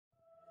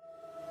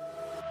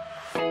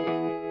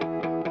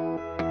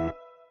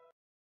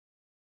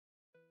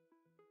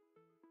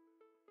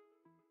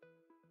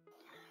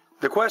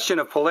The question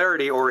of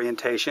polarity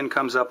orientation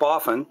comes up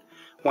often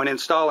when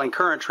installing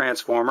current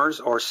transformers,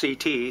 or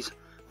CTs,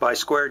 by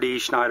Square D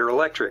Schneider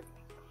Electric.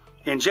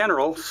 In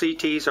general,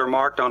 CTs are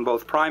marked on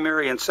both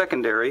primary and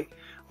secondary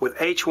with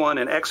H1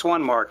 and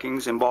X1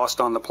 markings embossed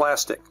on the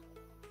plastic.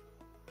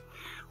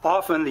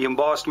 Often the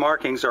embossed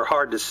markings are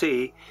hard to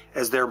see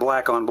as they're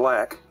black on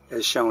black,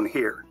 as shown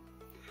here.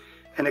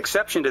 An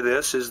exception to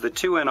this is the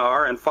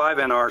 2NR and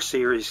 5NR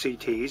series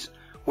CTs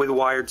with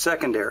wired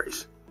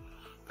secondaries.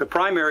 The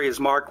primary is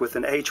marked with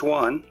an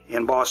H1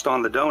 embossed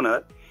on the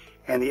donut,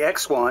 and the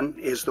X1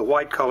 is the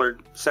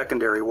white-colored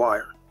secondary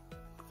wire.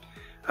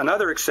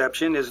 Another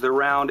exception is the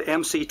round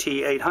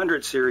MCT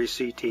 800 series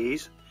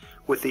CTs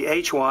with the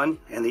H1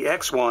 and the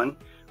X1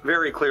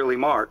 very clearly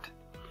marked.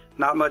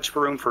 Not much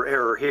room for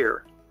error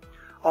here.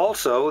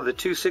 Also, the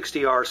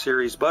 260R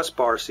series bus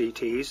bar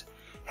CTs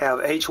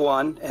have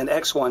H1 and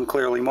X1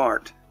 clearly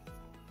marked.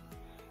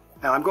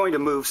 Now I'm going to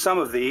move some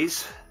of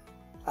these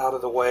out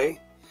of the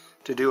way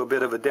to do a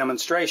bit of a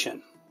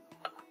demonstration.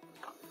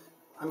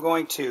 I'm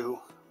going to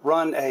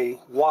run a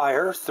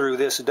wire through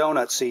this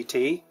donut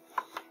CT,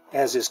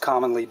 as is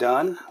commonly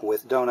done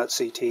with donut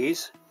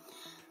CTs.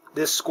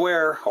 This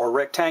square or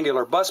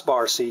rectangular bus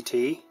bar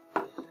CT,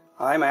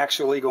 I'm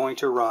actually going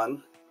to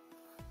run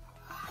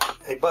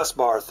a bus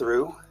bar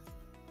through,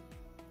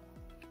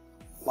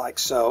 like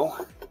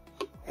so,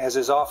 as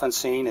is often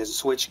seen in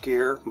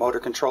switchgear, motor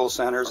control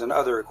centers, and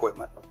other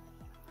equipment.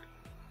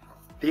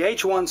 The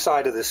H1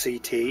 side of the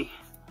CT,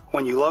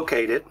 when you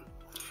locate it,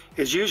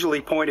 is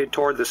usually pointed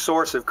toward the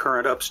source of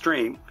current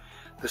upstream,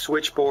 the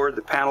switchboard,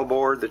 the panel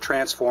board, the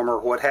transformer,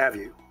 what have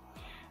you.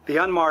 The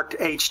unmarked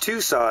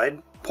H2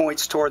 side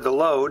points toward the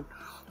load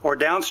or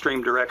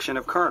downstream direction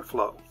of current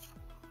flow.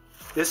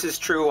 This is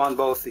true on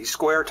both the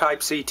square type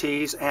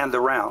CTs and the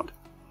round.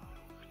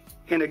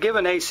 In a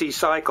given AC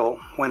cycle,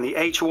 when the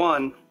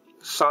H1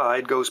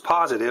 side goes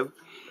positive,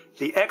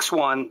 the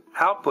X1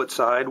 output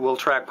side will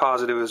track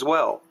positive as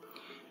well.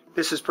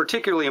 This is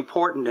particularly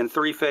important in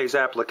three-phase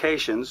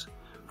applications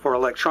for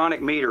electronic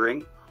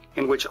metering,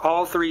 in which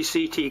all three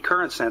CT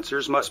current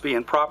sensors must be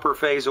in proper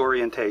phase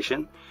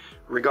orientation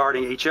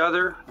regarding each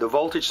other, the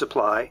voltage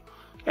supply,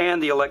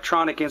 and the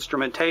electronic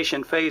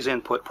instrumentation phase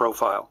input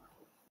profile.